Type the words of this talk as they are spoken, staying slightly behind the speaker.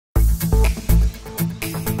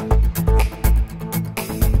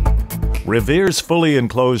Riveer's fully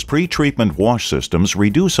enclosed pre-treatment wash systems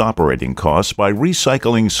reduce operating costs by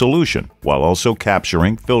recycling solution, while also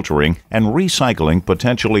capturing, filtering, and recycling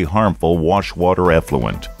potentially harmful wash water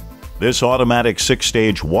effluent. This automatic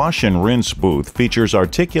 6-stage wash and rinse booth features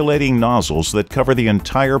articulating nozzles that cover the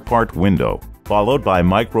entire part window, followed by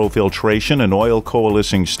microfiltration and oil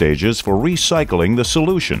coalescing stages for recycling the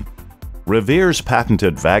solution. Riveer's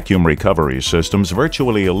patented vacuum recovery systems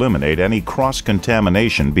virtually eliminate any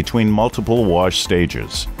cross-contamination between multiple wash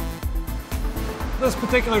stages. This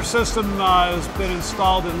particular system has been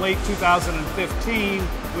installed in late 2015.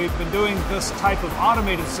 We've been doing this type of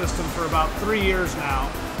automated system for about 3 years now.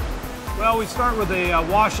 Well, we start with a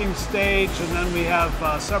washing stage, and then we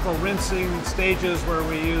have several rinsing stages where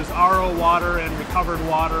we use RO water and recovered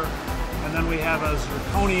water. And then we have a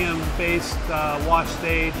zirconium-based wash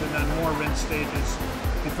stage, and then more rinse stages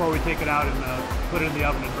before we take it out and put it in the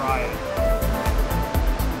oven to dry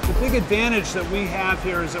it. The big advantage that we have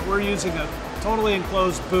here is that we're using a totally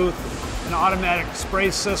enclosed booth and automatic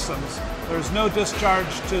spray systems. There's no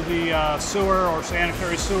discharge to the sewer or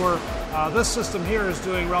sanitary sewer. This system here is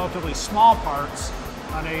doing relatively small parts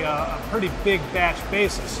on a pretty big batch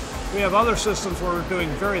basis. We have other systems where we're doing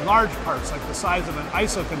very large parts, like the size of an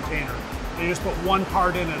ISO container, and you just put one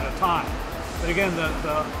part in at a time. But again,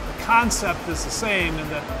 the concept is the same in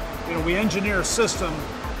that we engineer a system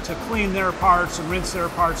to clean their parts and rinse their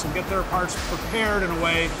parts and get their parts prepared in a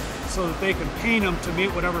way so that they can paint them to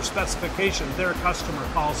meet whatever specification their customer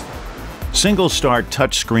calls for. Single-start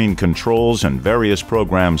touchscreen controls and various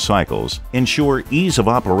program cycles ensure ease of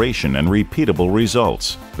operation and repeatable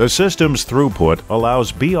results. The system's throughput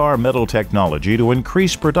allows BR Metal technology to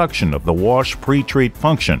increase production of the wash pre-treat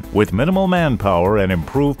function with minimal manpower and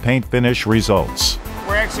improved paint finish results.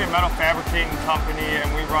 We're actually a metal fabricating company,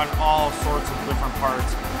 and we run all sorts of different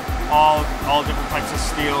parts, all different types of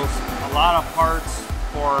steels, a lot of parts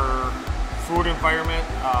for food environment,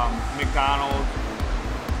 McDonald's.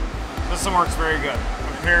 This system works very good.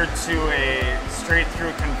 Compared to a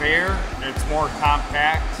straight-through conveyor, it's more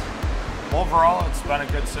compact. Overall, it's been a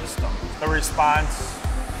good system. The response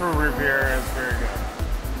through Riveer is very good.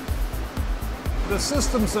 The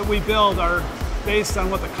systems that we build are based on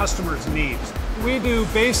what the customer's needs. We do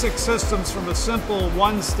basic systems from a simple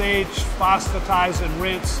one-stage phosphatize and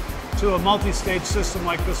rinse to a multi-stage system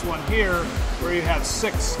like this one here, where you have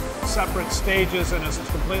 6 separate stages and it's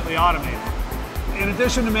completely automated. In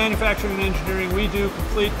addition to manufacturing and engineering, we do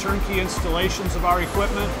complete turnkey installations of our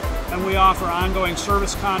equipment, and we offer ongoing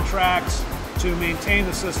service contracts to maintain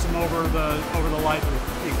the system over the life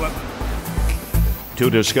of the equipment. To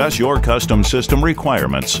discuss your custom system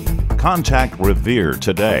requirements, contact Riveer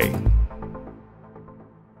today.